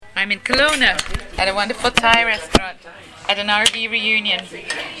I'm in Kelowna at a wonderful Thai restaurant at an RV reunion,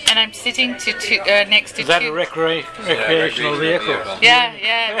 and I'm sitting next to Is that two. a recreational vehicle?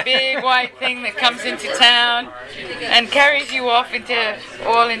 Yeah, big white thing that comes into town and carries you off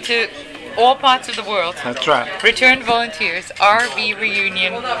into all parts of the world. That's right. Returned volunteers, RV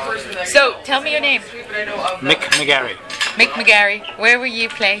reunion. So, tell me your name. Mick McGarry. Mick McGarry. Where were you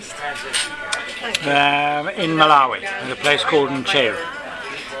placed? In Malawi, at a place called Nchewu.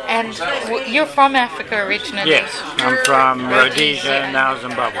 And you're from Africa originally? Yes, I'm from Rhodesia, now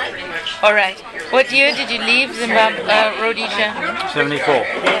Zimbabwe. All right. What year did you leave Zimbabwe, Rhodesia? 74.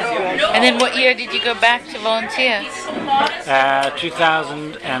 And then what year did you go back to volunteer?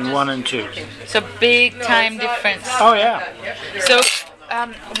 2001 and 2. So big time difference. Oh yeah. So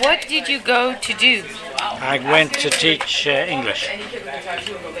what did you go to do? I went to teach English.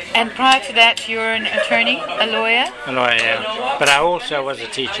 And prior to that, you were an attorney, a lawyer? A lawyer, yeah. But I also was a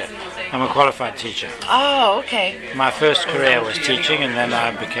teacher. I'm a qualified teacher. Oh, okay. My first career was teaching, and then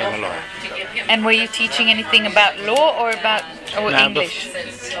I became a lawyer. And were you teaching anything about law or about English?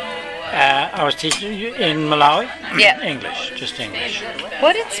 I was teaching in Malawi? Yeah. English, just English.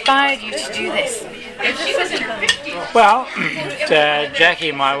 What inspired you to do this? Well,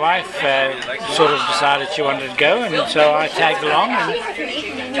 Jackie, my wife, sort of decided she wanted to go, and so I tagged along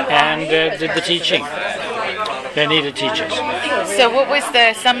and did the teaching. They needed teachers. So what was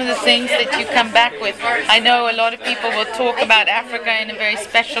some of the things that you come back with? I know a lot of people will talk about Africa in a very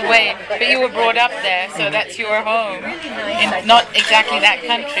special way, but you were brought up there, so that's your home. In not exactly that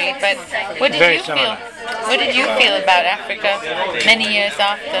country, but what did you feel? What did you feel about Africa many years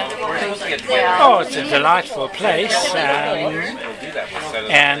after? Oh, it's a delightful place,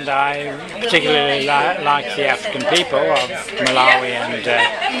 and I particularly like the African people of Malawi and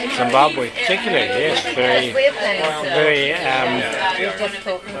Zimbabwe, particularly. Yes,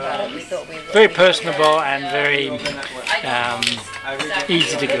 very personable and very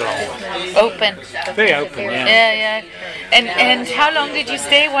easy to get along with. Open. Very open, yeah. Yeah. And how long did you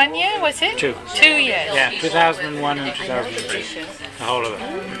stay? 1 year, was it? 2. 2 years. Yeah, 2001 and 2003, the whole of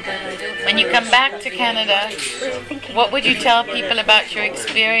it. When you come back to Canada, what would you tell people about your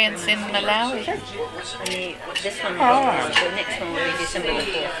experience in Malawi?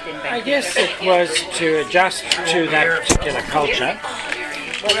 I guess it was to adjust to that particular culture.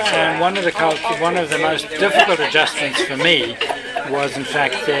 And one of the most difficult adjustments for me was, in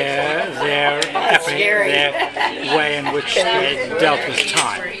fact, their way in which they dealt with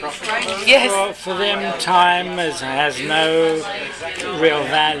time. Yes. For them, time has no real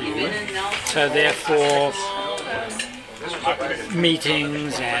value, so therefore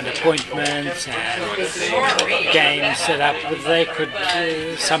meetings and appointments and games set up, they could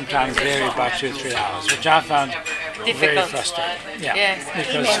sometimes vary by 2 or 3 hours, which I found very frustrating. Yeah, yes.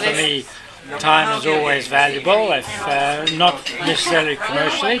 Because for me, time is always valuable, if not necessarily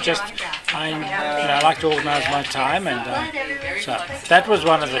commercially. Just I like to organise my time, and so that was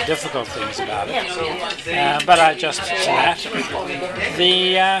one of the difficult things about it. But I adjusted to that.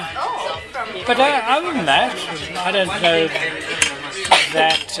 But other than that, I don't know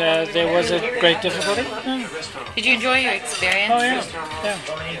that there was a great difficulty. No. Did you enjoy your experience? Oh yeah.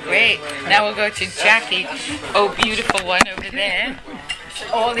 Great. Now we'll go to Jackie. Oh, beautiful one over there.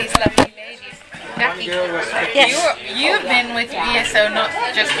 All these lovely ladies. Jackie, yes. You've been with VSO not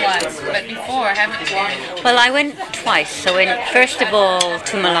just once, but before, haven't you? Well, I went twice. So I went first of all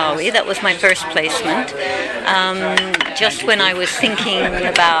to Malawi. That was my first placement. Just when I was thinking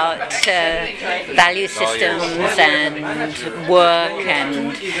about value systems and work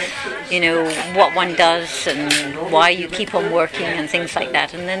and, what one does and why you keep on working and things like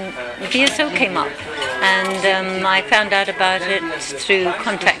that. And then VSO came up. And I found out about it through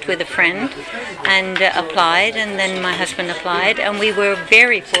contact with a friend and applied, and then my husband applied, and we were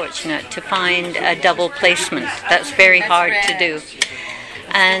very fortunate to find a double placement. That's very hard to do.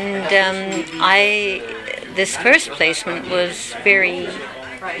 And this first placement was very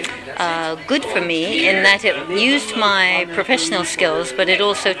good for me in that it used my professional skills, but it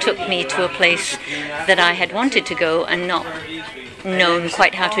also took me to a place that I had wanted to go and not known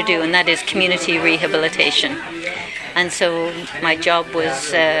quite how to do, and that is community rehabilitation. And so my job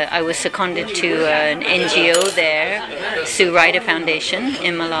was, I was seconded to an NGO there, Sue Ryder Foundation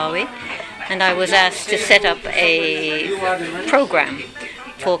in Malawi, and I was asked to set up a program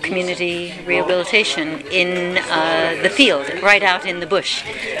for community rehabilitation in the field, right out in the bush.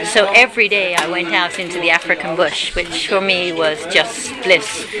 So every day I went out into the African bush, which for me was just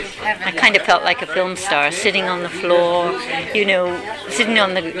bliss. I kind of felt like a film star, sitting on the floor, sitting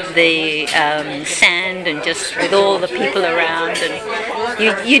on the sand, and just with all the people around. And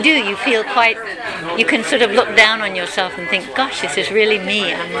you feel quite, you can sort of look down on yourself and think, gosh, this is really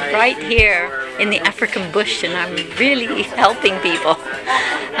me. I'm right here in the African bush and I'm really helping people.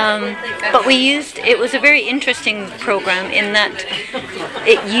 But it was a very interesting program in that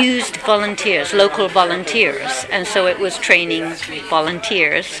it used volunteers, local volunteers, and so it was training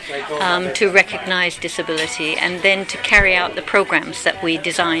volunteers to recognize disability and then to carry out the programs that we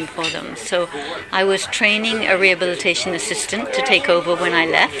designed for them. So I was training a rehabilitation assistant to take over when I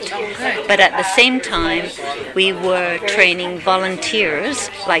left, but at the same time we were training volunteers,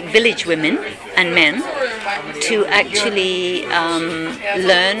 like village women and men, to actually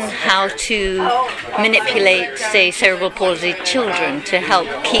learn how to manipulate, say, cerebral palsy children to help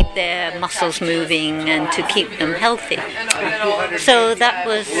keep their muscles moving and to keep them healthy. So that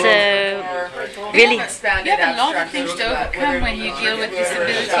was really... You have a lot of things to overcome when you deal with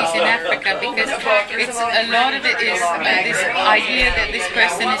disabilities in Africa, because a lot of it is this idea that this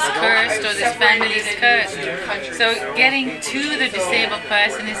person is cursed or this family is cursed. So getting to the disabled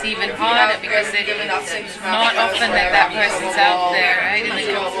person is even harder because it's not often that person's out there,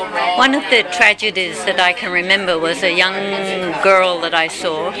 right? One of the tragedies that I can remember was a young girl that I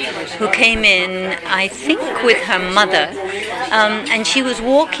saw who came in, I think, with her mother, and she was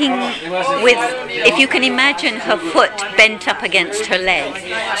walking with, if you can imagine, her foot bent up against her leg.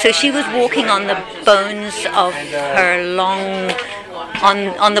 So she was walking on the bones of her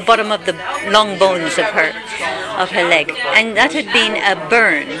on the bottom of the long bones of her leg, and that had been a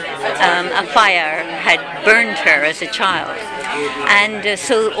burn. A fire had burned her as a child, and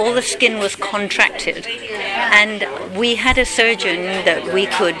so all the skin was contracted. And we had a surgeon that we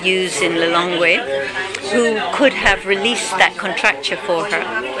could use in Lilongwe who could have released that contracture for her.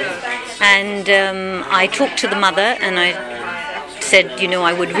 And I talked to the mother and I said,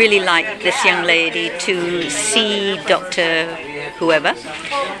 I would really like this young lady to see Dr. whoever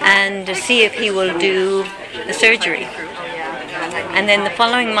and see if he will do the surgery. And then the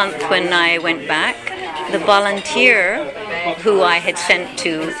following month when I went back, the volunteer who I had sent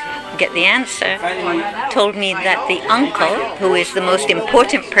to get the answer told me that the uncle, who is the most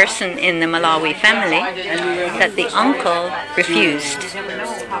important person in the Malawi family, that the uncle refused.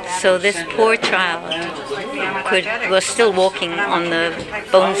 So this poor child was still walking on the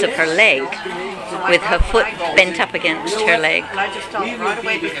bones of her leg with her foot bent up against her leg.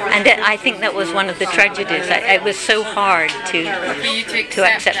 And I think that was one of the tragedies. It was so hard to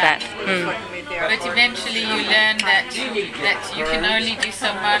accept that. But eventually you learn that you can only do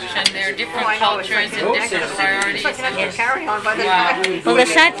so much, and there are different cultures and different priorities. Yes. Wow. Well, the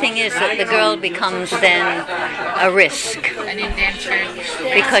sad thing is that the girl becomes then a risk. An indentured.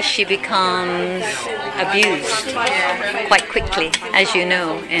 Because she becomes abused quite quickly, as you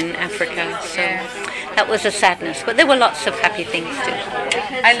know, in Africa. So that was a sadness. But there were lots of happy things too.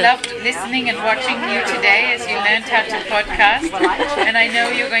 I loved listening and watching you today as you learned how to podcast, and I know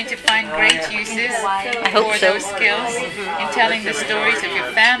you're going to find great uses for those skills in telling the stories of your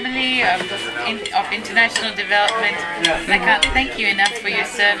family, of international development. And I can't thank you enough for your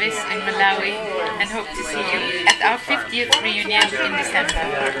service in Malawi, and hope to see you at our 50th reunion in December.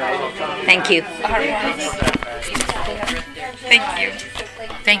 Thank you. All right. Thank you.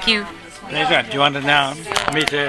 Thank you. Pleasure. Do you want to now meet